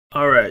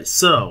Alright,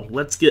 so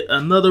let's get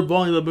another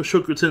volume of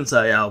Mushoku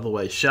Tensei out of the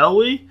way, shall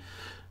we?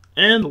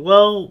 And,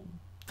 well,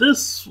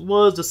 this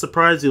was a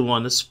surprising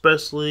one,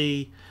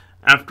 especially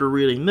after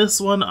reading this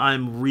one.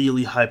 I'm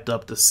really hyped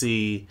up to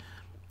see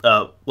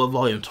what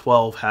Volume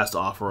 12 has to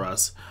offer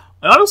us.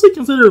 I honestly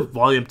consider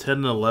Volume 10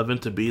 and 11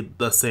 to be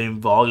the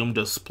same volume,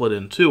 just split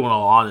in two, in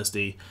all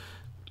honesty.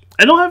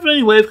 I don't have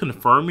any way of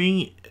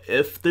confirming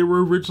if they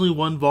were originally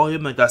one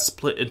volume that got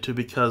split into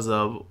because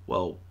of,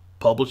 well,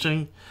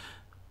 publishing.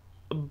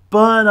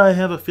 But I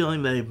have a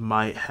feeling they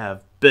might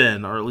have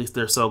been, or at least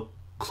they're so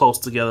close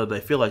together they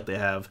feel like they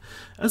have,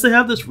 as they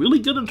have this really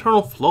good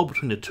internal flow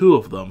between the two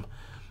of them.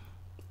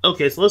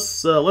 Okay, so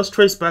let's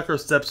trace back our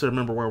steps to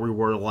remember where we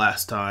were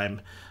last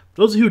time.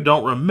 For those of you who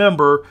don't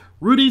remember,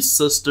 Rudy's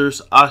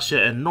sisters,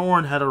 Asha and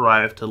Norn, had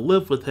arrived to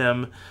live with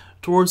him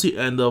towards the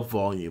end of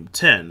Volume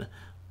 10.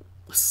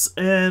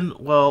 And,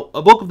 well,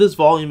 a bulk of this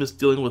volume is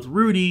dealing with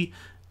Rudy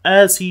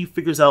as he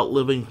figures out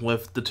living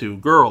with the two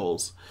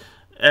girls,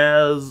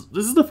 as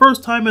this is the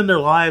first time in their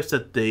lives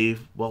that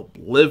they've, well,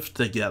 lived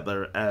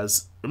together,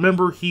 as,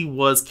 remember, he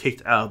was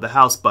kicked out of the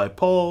house by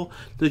Paul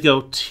to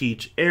go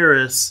teach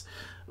Eris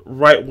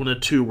right when the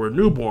two were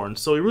newborn,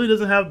 so he really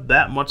doesn't have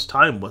that much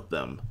time with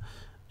them.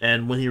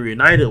 And when he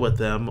reunited with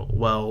them,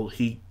 well,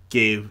 he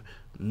gave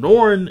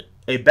Norn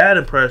a bad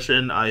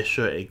impression,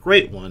 Aisha a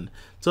great one,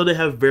 so they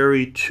have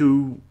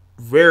two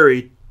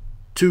very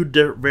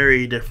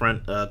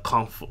different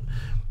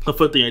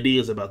conflicting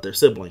ideas about their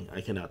sibling. I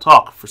cannot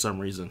talk for some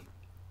reason.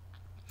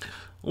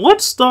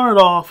 Let's start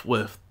off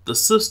with the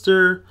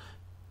sister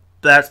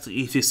that's the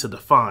easiest to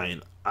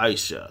define,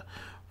 Aisha.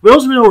 For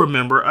those of you who don't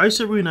remember,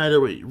 Aisha reunited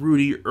with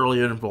Rudy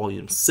earlier in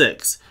Volume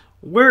 6,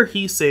 where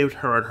he saved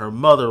her and her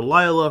mother,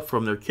 Lila,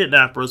 from their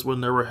kidnappers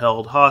when they were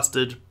held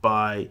hostage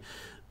by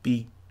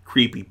the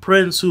creepy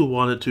prince who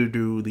wanted to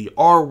do the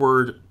R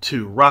word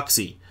to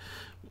Roxy.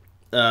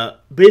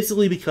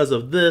 Basically, because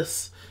of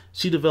this,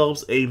 she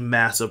develops a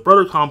massive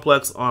brother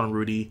complex on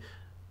Rudy,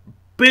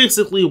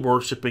 basically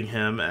worshipping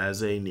him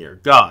as a near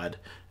god,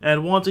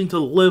 and wanting to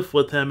live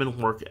with him and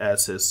work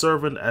as his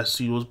servant, as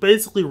she was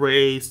basically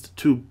raised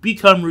to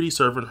become Rudy's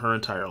servant her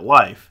entire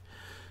life.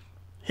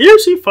 Here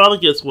she finally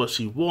gets what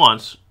she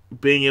wants,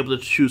 being able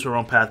to choose her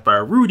own path by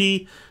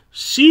Rudy.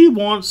 She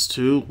wants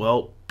to,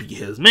 well, be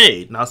his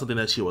maid, not something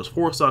that she was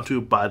forced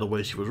onto by the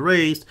way she was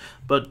raised,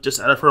 but just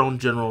out of her own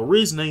general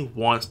reasoning,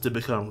 wants to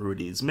become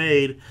Rudy's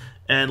maid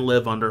and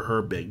live under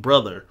her big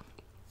brother.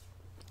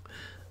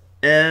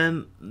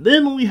 And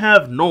then we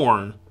have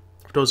Norn.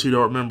 For those who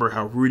don't remember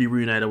how Rudy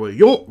reunited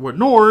with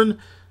Norn,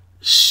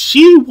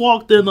 she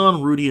walked in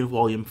on Rudy in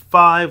Volume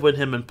 5 when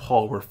him and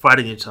Paul were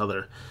fighting each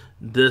other.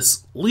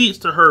 This leads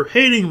to her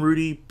hating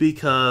Rudy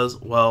because,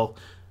 well,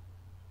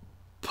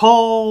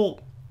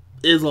 Paul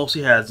is all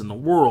she has in the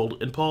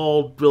world, and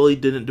Paul really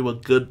didn't do a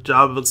good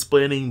job of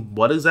explaining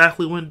what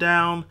exactly went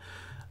down.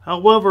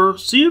 However,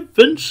 she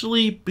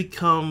eventually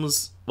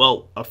becomes,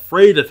 well,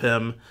 afraid of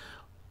him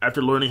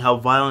after learning how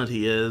violent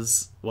he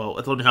is, well,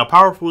 after learning how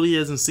powerful he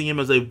is and seeing him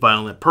as a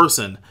violent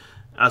person,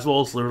 as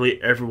well as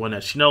literally everyone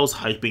that she knows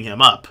hyping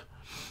him up.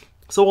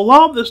 So a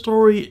lot of this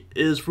story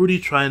is Rudy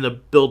trying to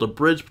build a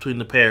bridge between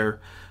the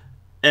pair,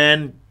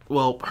 and,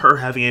 well, her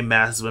having a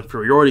massive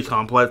inferiority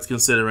complex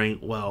considering,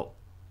 well,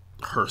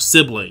 her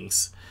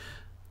siblings.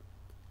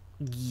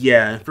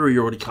 Yeah,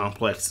 inferiority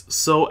complex.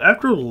 So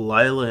after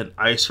Lila and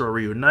Aisha are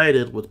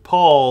reunited with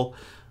Paul,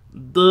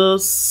 the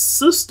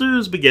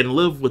sisters begin to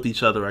live with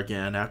each other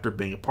again after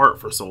being apart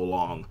for so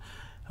long.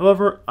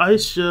 However,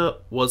 Aisha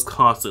was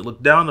constantly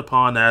looked down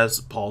upon as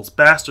Paul's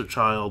bastard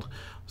child,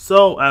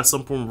 so as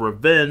some form of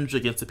revenge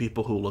against the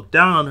people who looked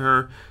down on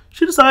her,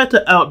 she decided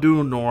to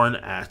outdo Norn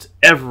at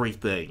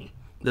everything.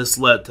 This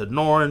led to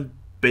Norn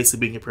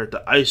basically being compared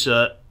to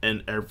Aisha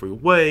in every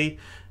way,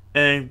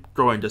 and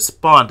growing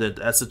despondent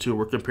as the two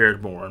were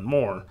compared more and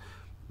more.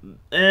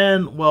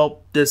 And,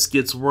 well, this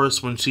gets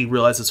worse when she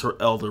realizes her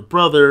elder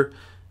brother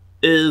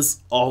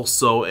is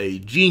also a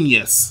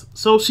genius.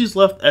 So she's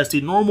left as the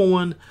normal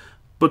one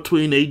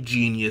between a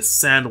genius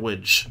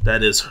sandwich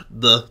that is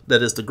the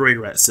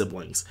Greyrat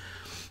siblings.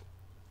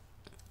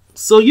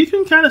 So you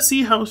can kind of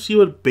see how she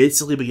would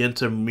basically begin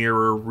to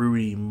mirror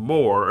Rudy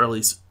more, or at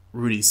least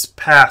Rudy's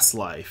past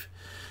life,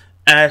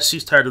 as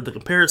she's tired of the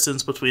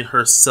comparisons between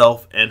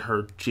herself and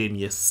her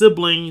genius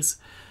siblings.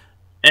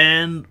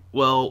 And,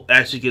 well,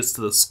 as she gets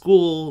to the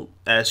school,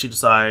 as she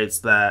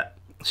decides that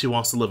she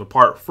wants to live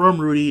apart from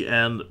Rudy,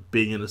 and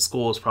being in the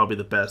school is probably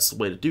the best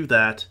way to do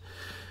that,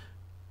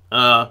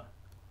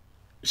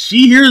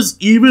 she hears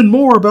even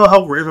more about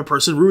how great of a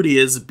person Rudy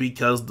is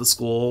because the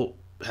school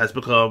has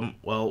become,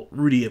 well,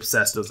 Rudy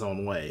obsessed in its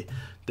own way,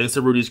 thanks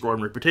to Rudy's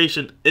growing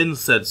reputation in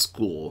said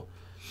school.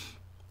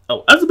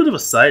 Oh, as a bit of a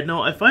side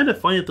note, I find it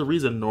funny that the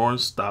reason Norn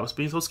stops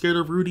being so scared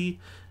of Rudy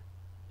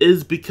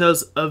is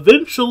because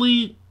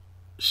eventually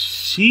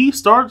he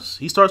starts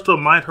to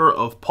remind her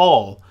of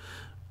Paul,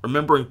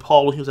 remembering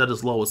Paul when he was at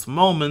his lowest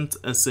moment,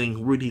 and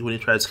seeing Rudy when he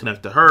tries to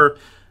connect to her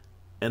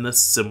in a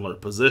similar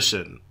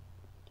position.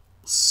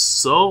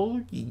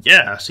 So,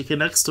 yeah, she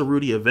connects to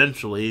Rudy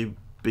eventually,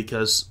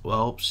 because,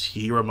 well,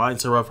 he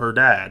reminds her of her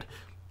dad.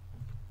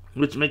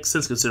 Which makes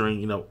sense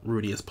considering,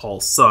 Rudy is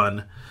Paul's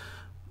son,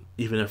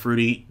 even if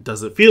Rudy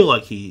doesn't feel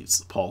like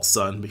he's Paul's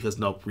son because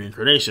no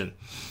reincarnation.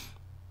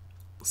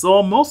 So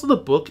while most of the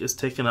book is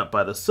taken up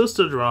by the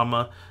sister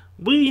drama,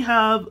 we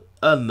have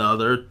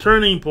another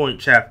turning point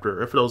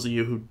chapter. And for those of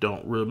you who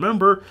don't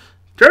remember,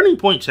 turning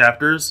point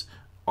chapters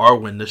are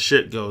when the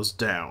shit goes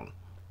down.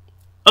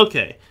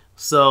 Okay,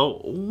 so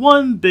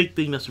one big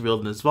thing that's revealed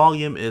in this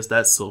volume is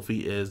that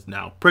Sophie is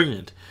now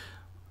pregnant.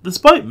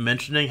 Despite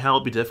mentioning how it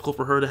would be difficult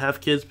for her to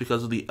have kids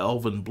because of the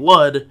elven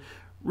blood,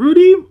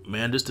 Rudy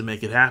manages to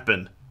make it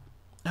happen.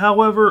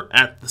 However,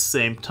 at the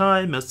same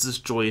time as this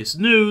joyous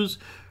news,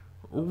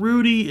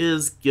 Rudy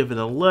is given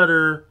a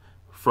letter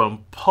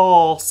from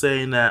Paul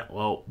saying that,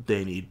 well,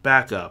 they need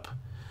backup.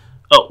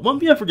 Oh, one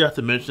thing I forgot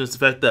to mention is the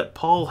fact that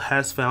Paul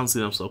has found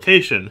Zenith's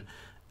location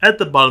at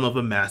the bottom of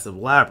a massive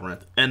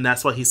labyrinth, and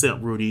that's why he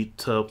sent Rudy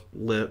to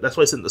live. That's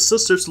why he sent the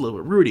sisters to live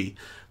with Rudy,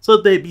 so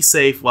that they'd be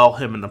safe while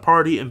him and the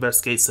party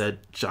investigate said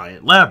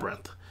giant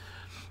labyrinth.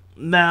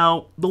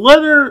 Now, the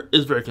letter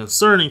is very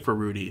concerning for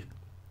Rudy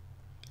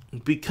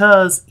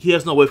because he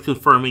has no way of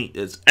confirming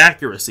its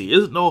accuracy. He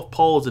doesn't know if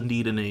Paul is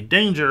indeed in any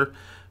danger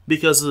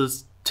because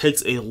it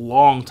takes a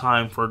long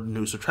time for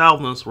news to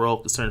travel in this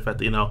world, considering the fact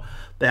that,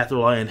 they have to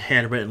rely on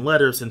handwritten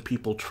letters and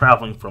people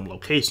traveling from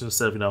locations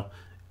instead of,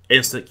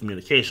 instant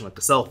communication like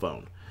a cell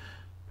phone.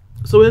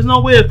 So he has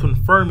no way of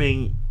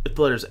confirming if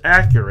the letter's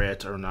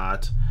accurate or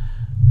not.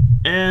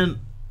 And,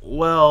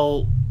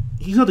 well,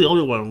 he's not the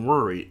only one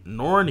worried.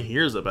 Norn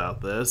hears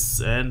about this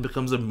and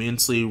becomes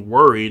immensely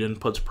worried and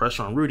puts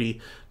pressure on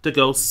Rudy to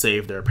go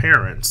save their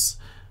parents.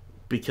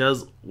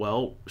 Because,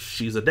 well,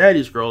 she's a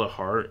daddy's girl at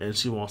heart and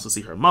she wants to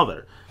see her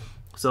mother.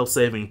 So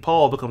saving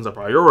Paul becomes a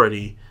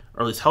priority,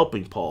 or at least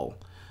helping Paul.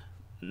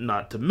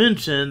 Not to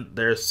mention,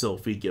 there's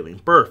Sophie giving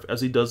birth,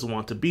 as he doesn't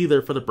want to be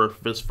there for the birth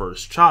of his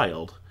first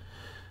child.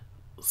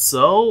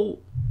 So,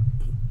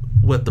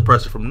 with the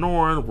pressure from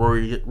Norn,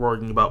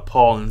 worrying about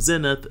Paul and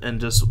Zenith, and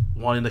just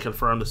wanting to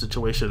confirm the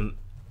situation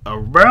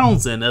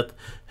around Zenith,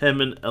 him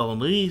and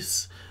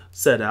Elenice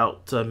set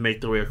out to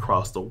make their way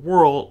across the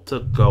world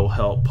to go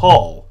help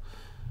Paul,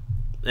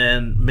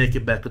 and make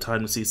it back in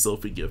time to see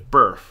Sophie give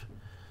birth.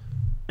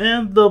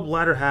 And the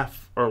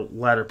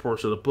latter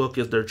portion of the book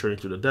is their journey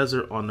through the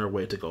desert on their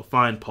way to go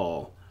find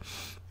Paul.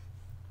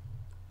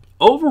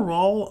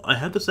 Overall, I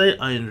have to say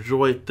I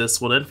enjoyed this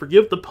one, and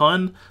forgive the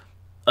pun,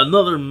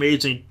 another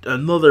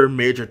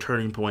major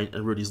turning point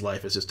in Rudy's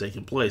life has just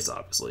taken place,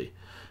 obviously.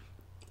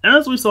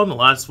 As we saw in the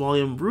last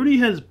volume, Rudy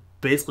has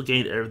basically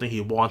gained everything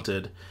he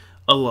wanted.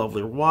 A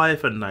lovely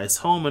wife, a nice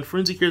home, and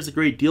friends he cares a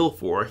great deal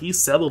for. He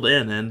settled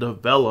in and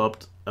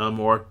developed a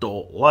more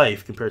adult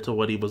life compared to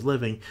what he was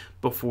living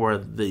before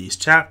these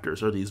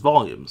chapters or these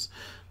volumes.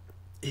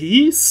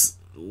 He's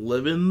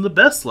living the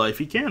best life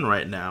he can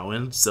right now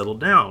and settled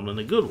down in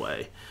a good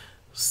way.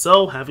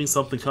 So having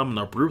something come and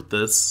uproot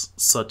this,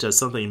 such as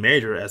something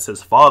major as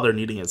his father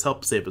needing his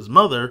help to save his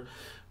mother,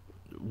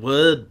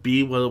 would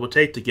be what it would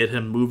take to get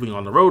him moving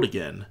on the road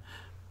again.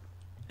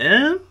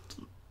 And,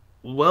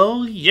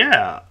 well,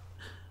 yeah.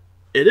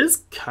 It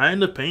is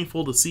kind of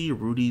painful to see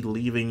Rudy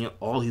leaving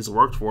all he's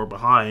worked for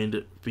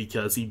behind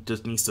because he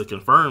just needs to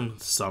confirm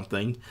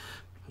something.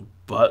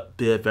 But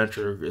the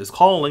adventure is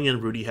calling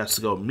and Rudy has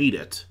to go meet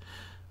it.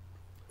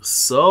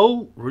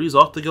 So, Rudy's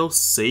off to go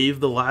save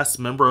the last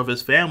member of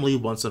his family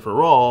once and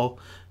for all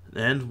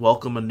and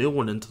welcome a new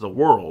one into the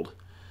world.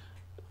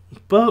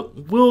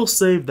 But we'll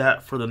save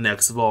that for the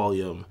next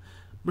volume.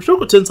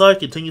 Mushoku Tensei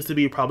continues to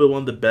be probably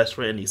one of the best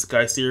rated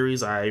isekai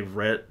series I've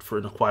read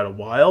for quite a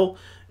while,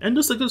 and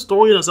just a good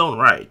story in its own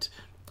right.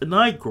 And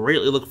I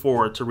greatly look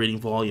forward to reading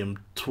Volume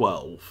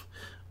 12,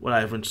 when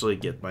I eventually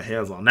get my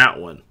hands on that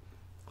one.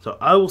 So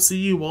I will see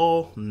you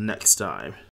all next time.